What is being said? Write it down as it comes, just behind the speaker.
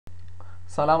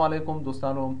سلام علیکم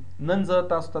دوستانو. نن زه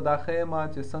تاسو ته دا ښیم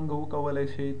چې څنګه وکولای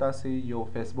شئ تاسې یو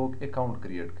فیسبوک اکاونټ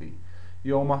کریټ کړئ،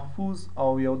 یو محفوظ او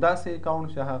یو داسې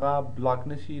اکاونټ چې هغه بلاک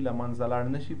نشي، له منځه لاړ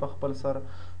نشي په خپل سر.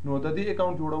 نو د دې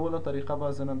اکاونټ جوړولو طریقه به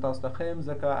زه نن تاسو ته ښیم،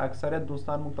 ځکه اکثریت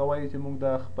دوستان موږ ته وایي چې موږ د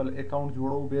خپل اکاونټ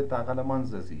جوړو بیرته هغه له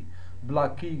منځه ځي،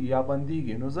 بلاک کیږي یا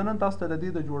بندیږي. نو زه نن تاسو ته د دې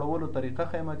د جوړولو طریقه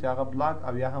ښیم چې هغه بلاک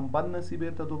او یا هم بند نشي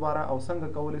بیرته دوباره، او څنګه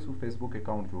کولی شو فیسبوک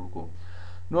اکاونټ جوړ کړو.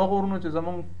 نو غوړنو چې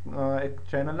زمونږ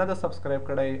چینل نه ده سبسکرایب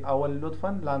کړی، اول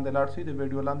لطفا لاندې لاړ شئ، د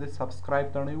ویډیو لاندې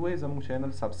سبسکرایب تڼۍ وي، زمونږ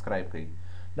چینل سبسکرایب کړئ.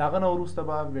 د هغه نه وروسته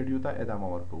به ویډیو ته ادامه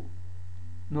ورکوو.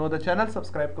 نو د چینل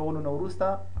سبسکرایب کولو نه وروسته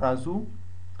راځو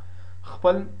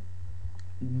خپل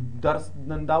درس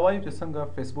نن دا وایو چې څنګه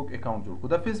فیسبوک اکاونټ جوړ کړو.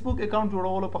 د فیسبوک اکاونټ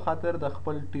جوړولو په خاطر د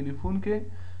خپل ټلیفون کې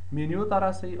مینیو ته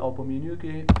راسئ او په مینیو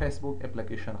کې فیسبوک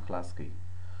اپلیکیشن خلاص کړئ.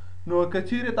 نو که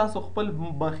چیرې تاسو خپل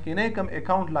مخکینی کم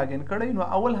اکاونټ لاګین کړئ، نو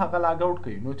اول هغه لاګ اوټ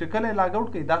کړئ. نو چې کله لاګ اوټ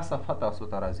کړئ دا صفحه تاسو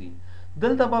ته راځي،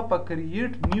 دلته به په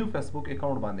کریټ نیو فیسبوک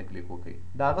اکاونټ باندې کلیک وکړئ.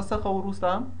 د هغه څخه وروسته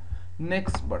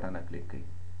نیکسټ بټن کلیک کړئ.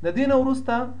 د دې نه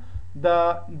وروسته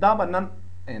دا به نن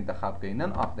انتخاب کړئ،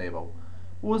 نن اف دی به.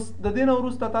 اوس د دې نه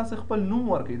وروسته تاسو خپل نوم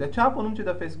ورکړئ، د چا په نوم چې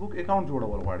د فیسبوک اکاونټ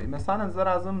جوړول غواړئ. مثلا زه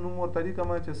راځم نوم ورته لیکم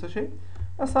چې څه شی،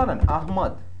 مثلا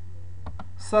احمد،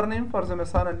 سرنیم فرض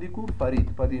مثلا لیکو فرید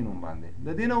په دې نوم باندې. د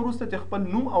دې نه وروسته چې خپل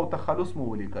نوم او تخلص مو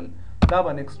ولیکل، دا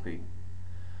به نیکسټ کړئ.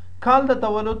 کال د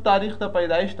تولد، تاریخ د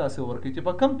پیدایش تاسو ورکړئ چې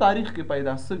په کم تاریخ کې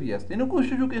پیدا شوي یاست. نو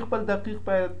کوشش وکړئ خپل دقیق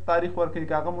تاریخ ورکړئ،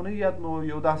 که هغه مو نه یاد نو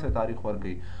یو داسې تاریخ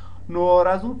ورکړئ. نو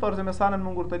راځو فرض مثلا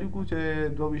موږ ورته لیکو چې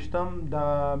 22 د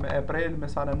اپریل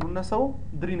مثلا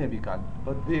 1993 کال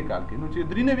په دې کال کې. نو چې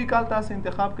 93 کال تاسو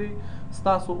انتخاب کړئ،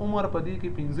 ستاسو عمر په دې کې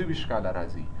 25 کاله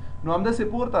راځي. نو همداسې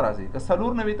پورته راځي، که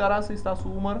 94 ته راسئ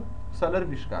ستاسو عمر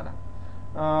 24 کاله،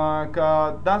 که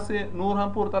داسې نور هم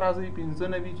پورته راځي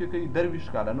 95 چې کوي 23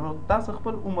 کاله. نو تاسو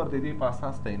خپل عمر د دې په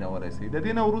اساس تعین ورسئ. د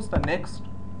دې نه وروسته نیکسټ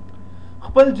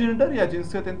خپل جنډر یا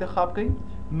جنسیت انتخاب کړئ،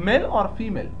 میل اور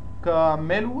فیمیل. که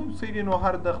میل اوسئ نو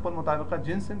هر د خپل مطابقه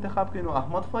جنس انتخاب کړئ. نو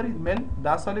احمد فرید میل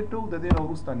دا سلیکټ وو. د دې نه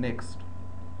وروسته نیکسټ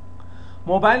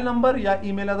موبایل نمبر یا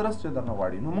ایمیل ادرس چې درنه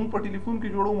غواړي. نو موږ په ټلیفون کې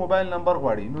جوړو، موبایل نمبر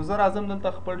غواړي. نو زه راځم دلته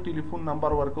خپل ټلیفون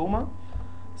نمبر ورکوم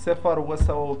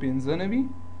 0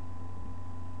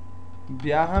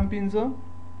 بیا هم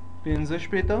 5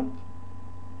 شپېته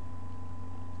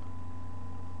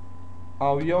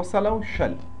او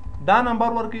 100 دا نمبر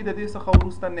ورکوي. د دې څخه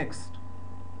وروسته نیکسټ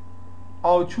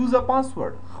او چوز ا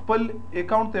پاسورډ. خپل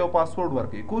اکاونټ ته یو پاسورډ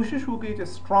ورکوي. کوشش وکړئ چې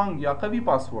سټرانګ یا قوي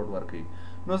پاسورډ ورکوي.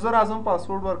 نو زه راځم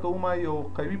پاسورډ ورکوم یو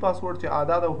قوي پاسورډ چې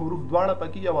اعداد او حروف دواړه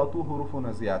پکې یو 8 حروفو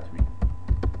نه زیات وي.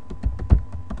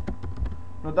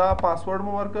 نو دا پاسورډ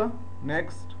مو ورکه.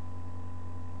 نیکسټ.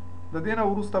 د دې نه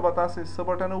وروسته به تاسې څه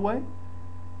بټن ووایئ،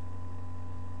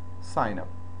 ساین اپ.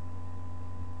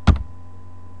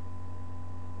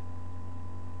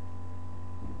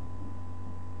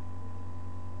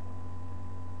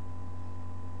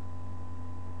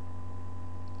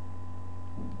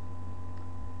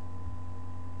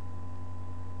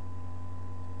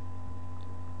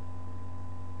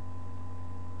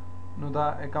 نو دا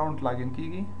اکاونټ لاګین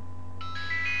کیږي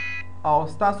او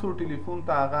ستاسو ټلیفون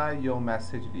ته هغه یو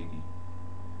میسج لیږي.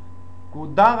 کو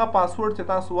داغه پاسورډ چې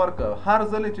تاسو ورکړه، هر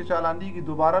ځل چې چالاندېږي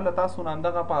دوباره له تاسو نه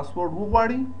همدغه پاسورډ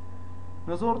وغواړي.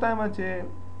 نو زه ورته وایم چې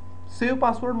سیو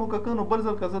پاسورډ مو که نو بل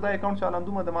ځل که زه دا اکاونټ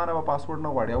چالاندوم د ما نه به پاسورډ نه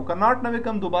غواړي، او که ناټ نه وي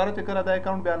کوم دوباره چې کله دا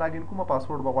اکاونټ بیا لاګین کوم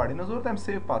پاسورډ به غواړي. نو زه ورته وایم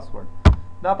سیو پاسورډ.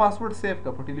 دا پاسورډ سیو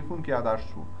کړه، په ټلیفون کې یاداشت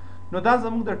شو. نو دا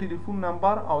زموږ د ټلیفون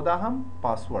نمبر او دا هم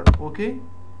پاسورډ. اوکې.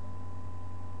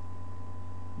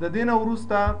 د دې نه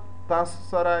وروسته تاسو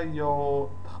سره یو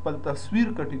خپل تصویر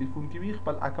که ټلیفون کې وي،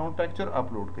 خپل اکاونټ پکچر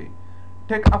اپلوډ کړئ.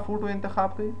 ټیک ا فوټو انتخاب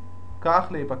کړئ، که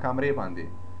اخلئ په کامرې باندې.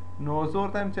 نو زه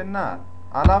ورته وایم چې نه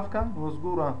الاف کا. نو اوس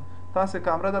ګوره تاسې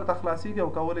کامره درته خلاصېږي او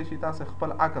کولی شئ تاسې خپل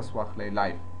عکس واخلئ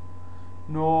لایف.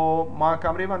 نو ما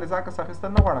کامرې باندې زه عکس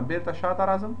اخیستل نه غواړم، بیرته شاته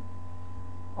راځم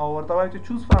او ورته وایي چې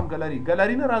چوز فرام ګلري.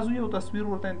 ګلري نه راځو، یو تصویر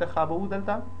ورته انتخابوو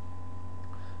دلته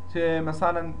چې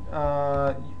مثلا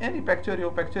any پکچر،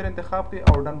 یو پکچر انتخاب کړئ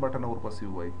او ډن بټن ورپسې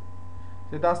ووایئ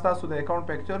چې دا ستاسو د اکاونټ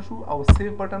پکچر شو، او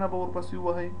سیو بټن به ورپسې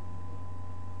ووهئ.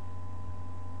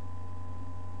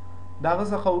 د هغه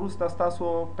څخه وروسته ستاسو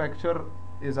پکچر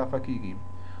اضافه کیږي.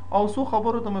 او څو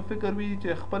خبرو ته مو فکر وي چې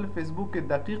خپل فیسبوک کې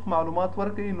دقیق معلومات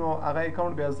ورکړئ، نو هغه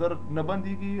اکاونټ بیا زر نه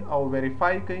بندېږي او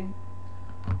ویریفای کوي.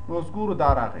 نو اوس ګورو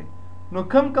دا راغی. نو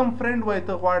کم فرند وای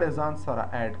ته غواړې ځان سره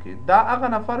اډ کړي. دا هغه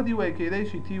نفر دی وای کېدای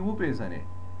شي تی وپېژنې،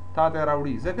 تا ته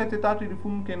راوړي، ځکه چې تا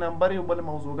ټلیفون کې نمبر یو بل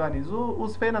موضوعګانې. زه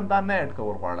اوس فعلا دا نه اډ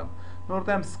کول غواړم. نو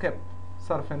ورته وایم سکپ.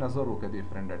 صرف نظر وکړه دې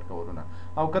فرند اډ کولو نه.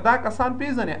 او که دا کسان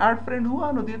پیژنې اډ فرند هوا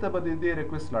نو دې ته به د دې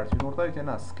ریکویسټ لاړ شي. نو ورته وایي چې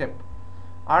نه سکپ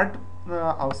اډ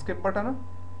او سکپ بټن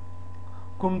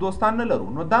کوم دوستان نه لرو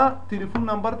نو دا ټلیفون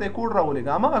نمبر ته کوډ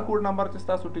راولېږه. هماغه کوډ نمبر چې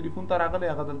ستاسو ټلیفون ته راغلی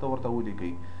هغه دلته ورته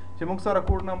ولیکئ چې موږ سره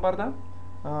کوډ نمبر ده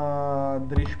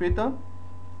 3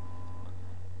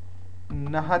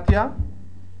 9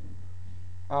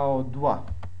 او 2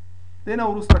 دې نه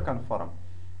وروسته کنفرم.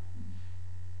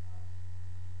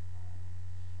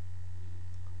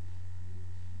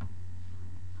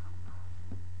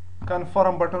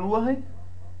 کنفرم بټن ووهئ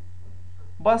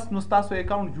بس نو ستاسو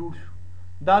اکاونټ جوړ شو.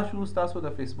 دا شو ستاسو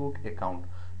د فیسبوک اکاونټ.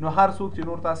 نو هر څوک چې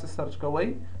نور تاسو سرچ کوئ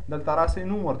دلته راسئ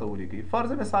نوم ورته ولیکئ.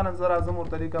 فرض مثالا زه راځم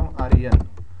ورته لیکم آریان.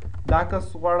 دا کس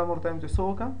غواړم ورته وایم چې څه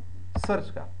وکړه سرچ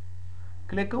کړه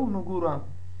کلیک کوو نو ګوره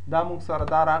دا موږ سره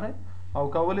دا راغی او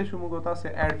کولی شو موږ تاسې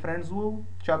اډ فرینډز ووایو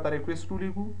چاته ریکویسټ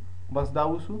ولیکو بس دا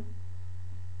وسو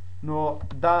نو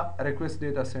دا ریکویسټ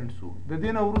دې ته سینډ سو. د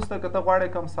دې نه وروسته که ته غواړې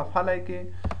کوم صفحه لایکې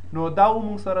نو دا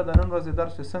موږ سره د نن ورځې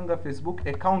درس چې څنګه فیسبوک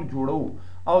اکاونټ جوړو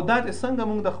او دا چې څنګه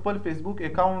موږ د خپل فیسبوک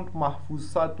اکاونټ محفوظ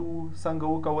ساتو څنګه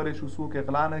وکولی شو څوک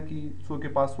اغلا نه کړي څوک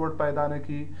یې پاسورډ پیدا نه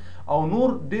کړي او نور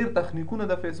ډېر تخنیکونه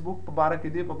د فیسبوک په باره کې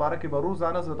دې په باره کې به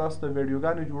روزانه زه تاسو ته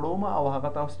ویډیوګانې جوړوم او هغه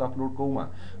تاسو ته اپلوډ کوم.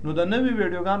 نو د نوې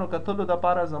ویډیوګانو کتلو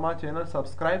دپاره زما چینل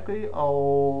سبسکرایب کړئ او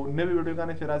نوې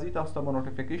ویډیوګانې چې راځي تاسو ته به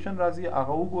نوټیفیکیشن راځي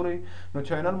هغه وګورئ. نو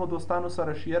چینل مو دوستانو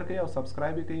سره شیر کړئ او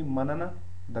سبسکرایب یې کړئ. مننه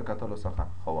د کتلو څخه.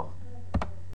 ښه وخت.